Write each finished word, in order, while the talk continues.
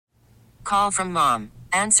call from mom.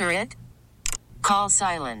 Answer it. Call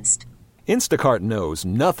silenced. Instacart knows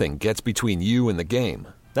nothing gets between you and the game.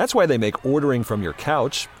 That's why they make ordering from your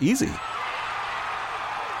couch easy.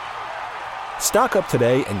 Stock up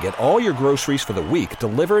today and get all your groceries for the week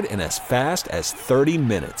delivered in as fast as 30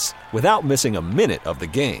 minutes without missing a minute of the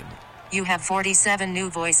game. You have 47 new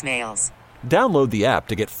voicemails. Download the app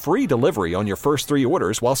to get free delivery on your first 3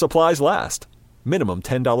 orders while supplies last. Minimum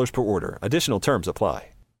 $10 per order. Additional terms apply.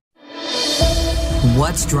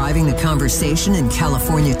 What's driving the conversation in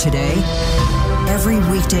California today? Every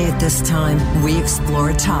weekday at this time, we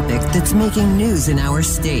explore a topic that's making news in our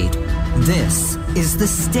state. This is the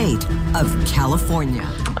state of California.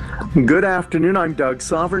 Good afternoon. I'm Doug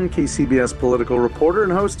Sovereign, KCBS political reporter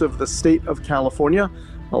and host of the State of California,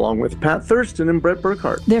 along with Pat Thurston and Brett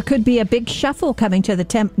Burkhart. There could be a big shuffle coming to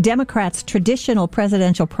the Democrats' traditional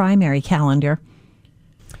presidential primary calendar.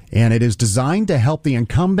 And it is designed to help the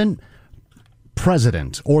incumbent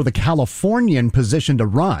president or the Californian position to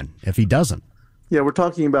run if he doesn't. Yeah, we're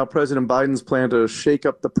talking about President Biden's plan to shake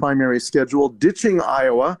up the primary schedule, ditching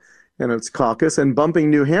Iowa and its caucus and bumping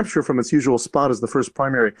New Hampshire from its usual spot as the first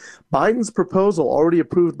primary. Biden's proposal, already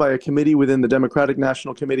approved by a committee within the Democratic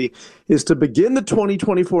National Committee, is to begin the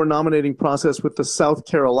 2024 nominating process with the South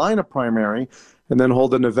Carolina primary and then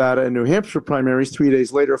hold the Nevada and New Hampshire primaries 3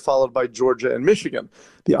 days later, followed by Georgia and Michigan.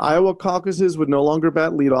 The Iowa caucuses would no longer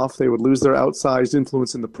bat leadoff. They would lose their outsized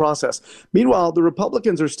influence in the process. Meanwhile, the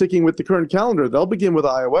Republicans are sticking with the current calendar. They'll begin with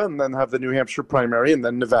Iowa and then have the New Hampshire primary and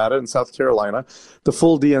then Nevada and South Carolina. The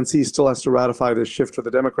full DNC still has to ratify this shift for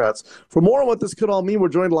the Democrats. For more on what this could all mean, we're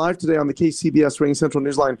joined live today on the KCBS Ring Central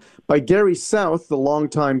Newsline by Gary South, the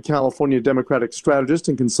longtime California Democratic strategist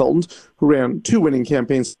and consultant who ran 2 winning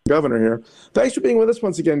campaigns for governor here. Thanks for being with us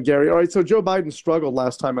once again, Gary. All right, so Joe Biden struggled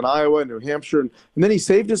last time in Iowa and New Hampshire, and then he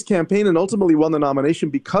saved his campaign and ultimately won the nomination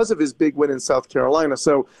because of his big win in South Carolina.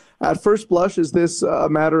 So at first blush, is this a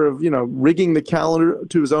matter of, rigging the calendar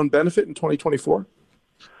to his own benefit in 2024?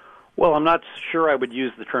 Well, I'm not sure I would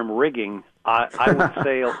use the term rigging. I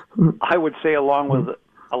would say along with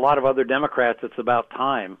a lot of other Democrats, it's about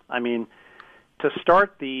time. I mean, to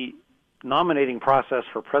start the nominating process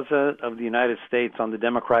for President of the United States on the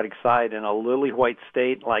Democratic side in a lily white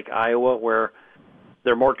state like Iowa, where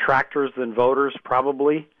there are more tractors than voters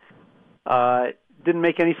probably, didn't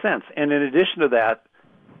make any sense. And in addition to that,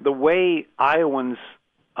 the way Iowans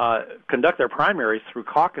conduct their primaries through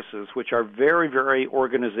caucuses, which are very, very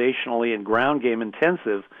organizationally and ground game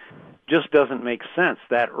intensive, just doesn't make sense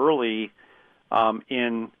that early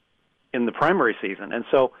in the primary season. And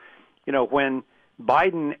so, when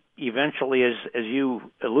Biden eventually, as you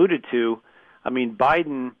alluded to, I mean,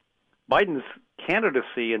 Biden's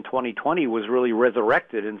candidacy in 2020 was really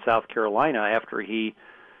resurrected in South Carolina after he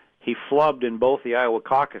flubbed in both the Iowa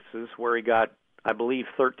caucuses, where he got, I believe,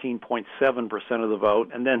 13.7% of the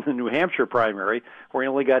vote, and then the New Hampshire primary, where he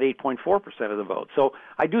only got 8.4% of the vote. So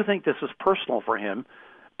I do think this is personal for him,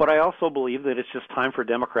 but I also believe that it's just time for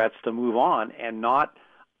Democrats to move on and not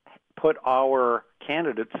put our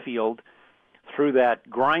candidate field through that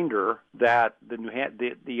grinder that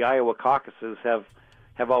the Iowa caucuses have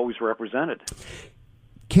always represented.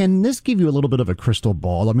 Can this give you a little bit of a crystal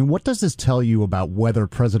ball? I mean, what does this tell you about whether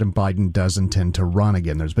President Biden does intend to run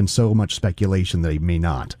again? There's been so much speculation that he may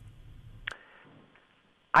not.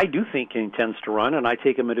 I do think he intends to run, and I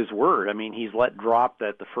take him at his word. I mean, he's let drop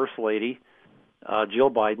that the First Lady,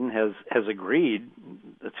 Jill Biden, has agreed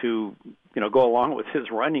to go along with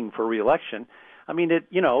his running for re-election. I mean,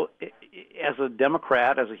 as a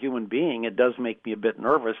Democrat, as a human being, it does make me a bit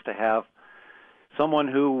nervous to have someone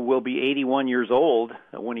who will be 81 years old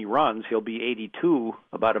when he runs. He'll be 82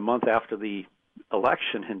 about a month after the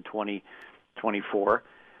election in 2024.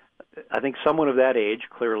 I think someone of that age,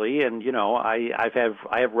 clearly, and I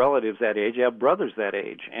have relatives that age, I have brothers that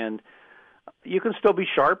age, and you can still be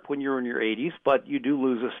sharp when you're in your 80s, but you do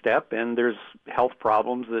lose a step, and there's health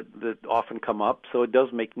problems that often come up, so it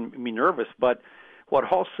does make me nervous. But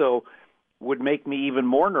what also would make me even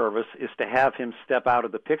more nervous is to have him step out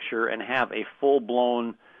of the picture and have a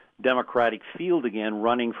full-blown Democratic field again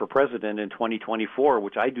running for president in 2024,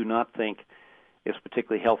 which I do not think is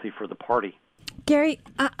particularly healthy for the party. Gary,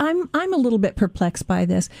 I'm a little bit perplexed by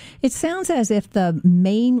this. It sounds as if the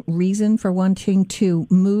main reason for wanting to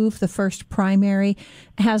move the first primary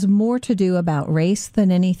has more to do about race than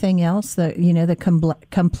anything else. The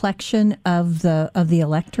complexion of the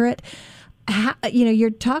electorate. You're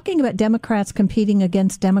talking about Democrats competing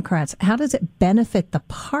against Democrats. How does it benefit the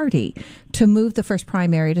party to move the first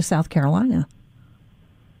primary to South Carolina?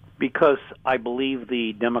 Because I believe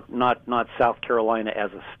not South Carolina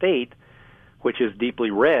as a state, which is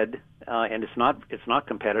deeply red, and it's not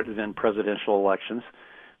competitive in presidential elections.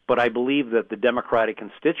 But I believe that the Democratic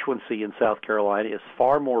constituency in South Carolina is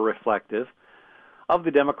far more reflective of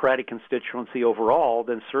the Democratic constituency overall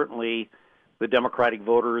than certainly the Democratic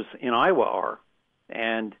voters in Iowa are.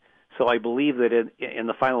 And so I believe that in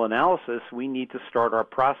the final analysis, we need to start our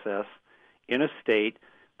process in a state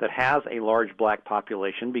that has a large black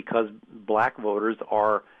population, because black voters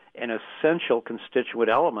are an essential constituent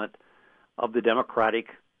element of the Democratic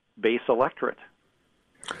base electorate.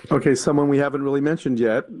 Okay, someone we haven't really mentioned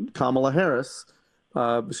yet, Kamala Harris.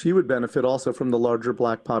 She would benefit also from the larger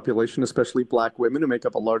black population, especially black women who make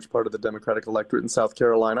up a large part of the Democratic electorate in South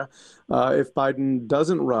Carolina. If Biden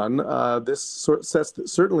doesn't run, this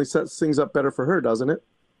certainly sets things up better for her, doesn't it?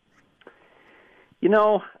 You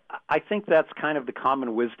know, I think that's kind of the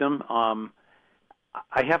common wisdom.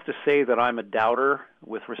 I have to say that I'm a doubter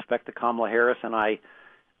with respect to Kamala Harris, and I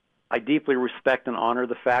deeply respect and honor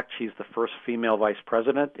the fact she's the first female vice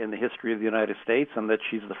president in the history of the United States, and that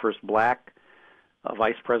she's the first black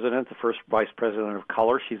vice president, the first vice president of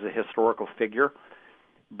color. She's a historical figure.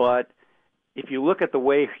 But if you look at the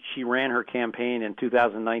way she ran her campaign in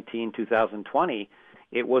 2019, 2020,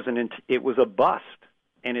 it was a bust,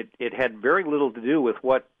 and it had very little to do with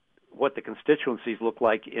what the constituencies looked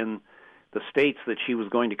like in the states that she was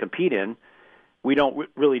going to compete in. We don't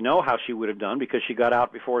really know how she would have done because she got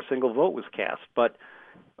out before a single vote was cast. But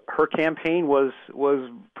her campaign was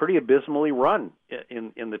pretty abysmally run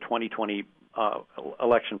in the 2020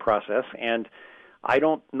 election process. And I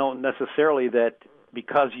don't know necessarily that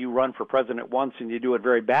because you run for president once and you do it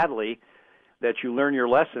very badly, that you learn your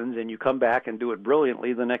lessons and you come back and do it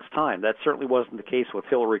brilliantly the next time. That certainly wasn't the case with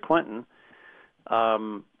Hillary Clinton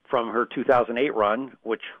from her 2008 run,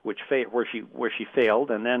 where she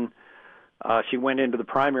failed, and then she went into the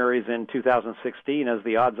primaries in 2016 as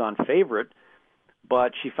the odds-on favorite,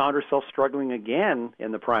 but she found herself struggling again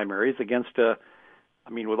in the primaries against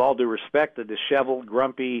with all due respect, a disheveled,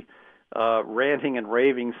 grumpy, ranting and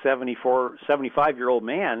raving 75-year-old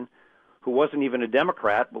man who wasn't even a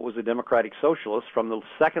Democrat but was a Democratic Socialist from the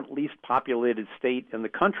second least populated state in the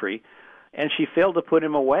country, and she failed to put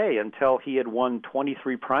him away until he had won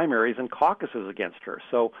 23 primaries and caucuses against her.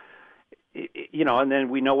 So, and then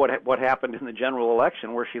we know what happened in the general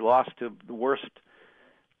election, where she lost to the worst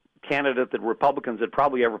candidate that Republicans had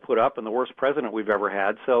probably ever put up and the worst president we've ever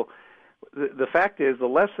had. So the fact is, the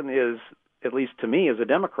lesson is, at least to me as a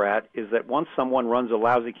Democrat, is that once someone runs a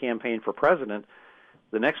lousy campaign for president,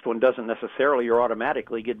 the next one doesn't necessarily or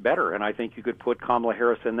automatically get better. And I think you could put Kamala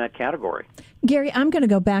Harris in that category. Gary, I'm going to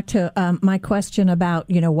go back to my question about,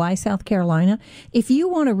 why South Carolina? If you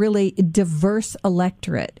want a really diverse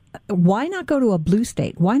electorate, why not go to a blue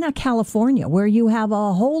state? Why not California, where you have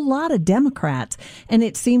a whole lot of Democrats? And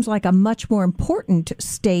it seems like a much more important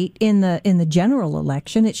state in the general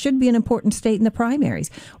election. It should be an important state in the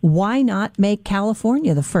primaries. Why not make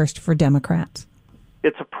California the first for Democrats?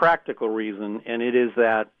 It's a practical reason, and it is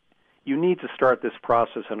that you need to start this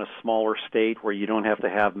process in a smaller state where you don't have to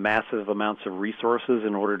have massive amounts of resources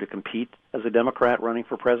in order to compete as a Democrat running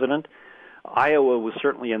for president. Iowa was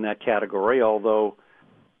certainly in that category, although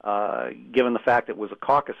given the fact it was a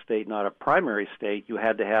caucus state, not a primary state, you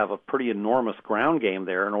had to have a pretty enormous ground game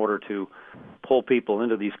there in order to pull people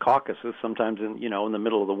into these caucuses, sometimes in the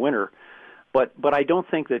middle of the winter. But I don't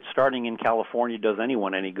think that starting in California does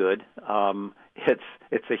anyone any good.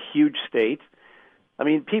 It's a huge state. I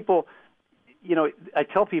mean, people, I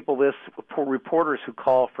tell people this for reporters who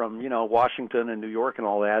call from, Washington and New York and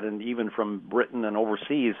all that, and even from Britain and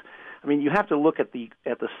overseas. I mean, you have to look at the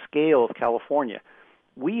scale of California.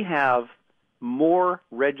 We have more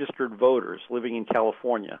registered voters living in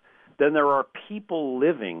California than there are people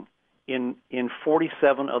living in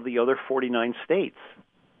 47 of the other 49 states.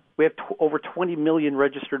 We have over 20 million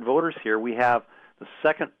registered voters here. We have the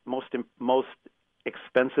second most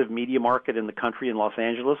expensive media market in the country in Los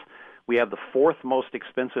Angeles. We have the fourth most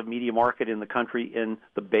expensive media market in the country in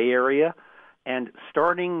the Bay Area. And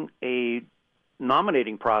starting a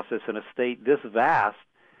nominating process in a state this vast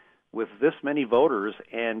with this many voters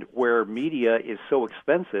and where media is so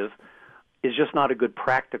expensive is just not a good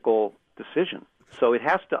practical decision. So it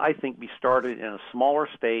has to, I think, be started in a smaller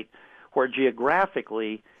state where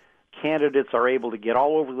geographically candidates are able to get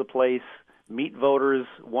all over the place, meet voters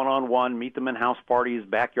one-on-one, meet them in house parties,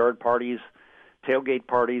 backyard parties, tailgate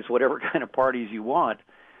parties, whatever kind of parties you want,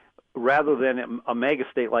 rather than a mega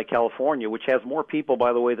state like California, which has more people,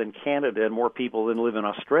 by the way, than Canada and more people than live in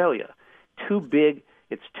Australia. Too big.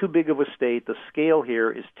 It's too big of a state. The scale here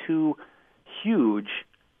is too huge,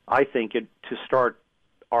 I think, to start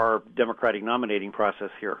our Democratic nominating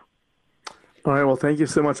process here. All right. Well, thank you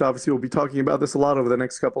so much. Obviously, we'll be talking about this a lot over the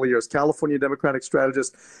next couple of years. California Democratic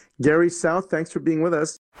strategist Gary South, thanks for being with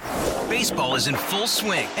us. Baseball is in full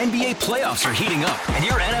swing. NBA playoffs are heating up, and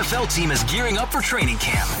your NFL team is gearing up for training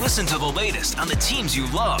camp. Listen to the latest on the teams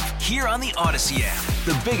you love here on the Odyssey app.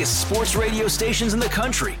 The biggest sports radio stations in the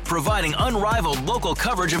country, providing unrivaled local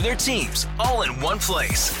coverage of their teams, all in one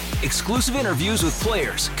place. Exclusive interviews with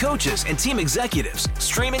players, coaches, and team executives,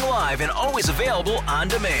 streaming live and always available on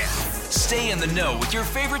demand. Stay in the know with your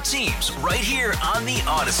favorite teams right here on the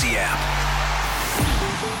Odyssey app.